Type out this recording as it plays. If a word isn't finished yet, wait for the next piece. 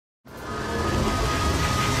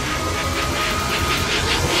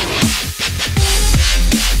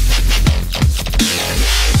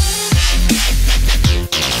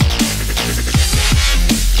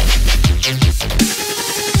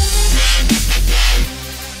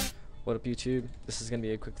What up YouTube? This is gonna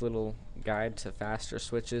be a quick little guide to faster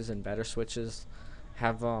switches and better switches.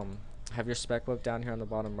 Have have your spec whip down here on the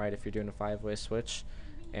bottom right if you're doing a 5-way switch,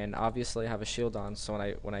 and obviously I have a shield on, so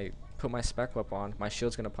when I put my spec whip on, my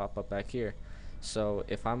shield's gonna pop up back here. So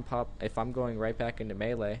if I'm going right back into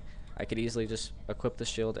melee, I could easily just equip the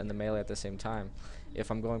shield and the melee at the same time. If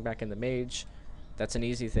I'm going back into mage, that's an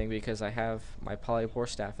easy thing because I have my polypore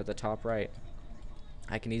staff at the top right.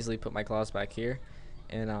 I can easily put my claws back here,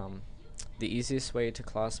 and the easiest way to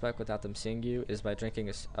claw spec without them seeing you is by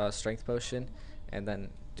drinking a strength potion and then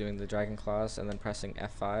doing the dragon claws and then pressing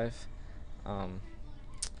F5.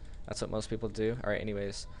 That's what most people do. Alright,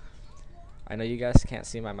 anyways, I know you guys can't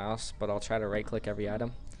see my mouse, but I'll try to right click every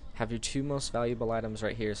item. Have your two most valuable items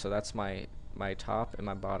right here, so that's my top and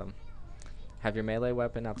my bottom. Have your melee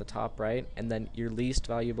weapon at the top right, and then your least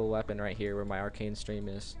valuable weapon right here where my arcane stream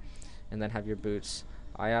is, and then have your boots.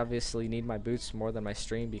 I obviously need my boots more than my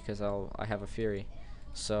stream because I have a fury,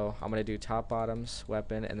 so I'm gonna do top, bottoms,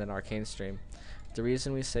 weapon, and then arcane stream. The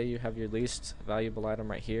reason we say you have your least valuable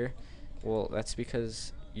item right here, well, that's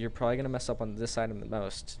because you're probably gonna mess up on this item the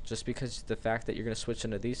most, just because the fact that you're gonna switch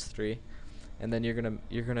into these three, and then you're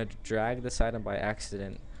gonna drag this item by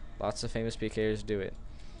accident. Lots of famous PKers do it,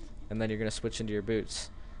 and then you're gonna switch into your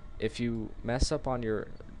boots. If you mess up on your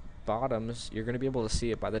bottoms, you're going to be able to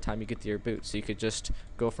see it by the time you get to your boots, so you could just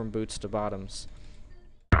go from boots to bottoms.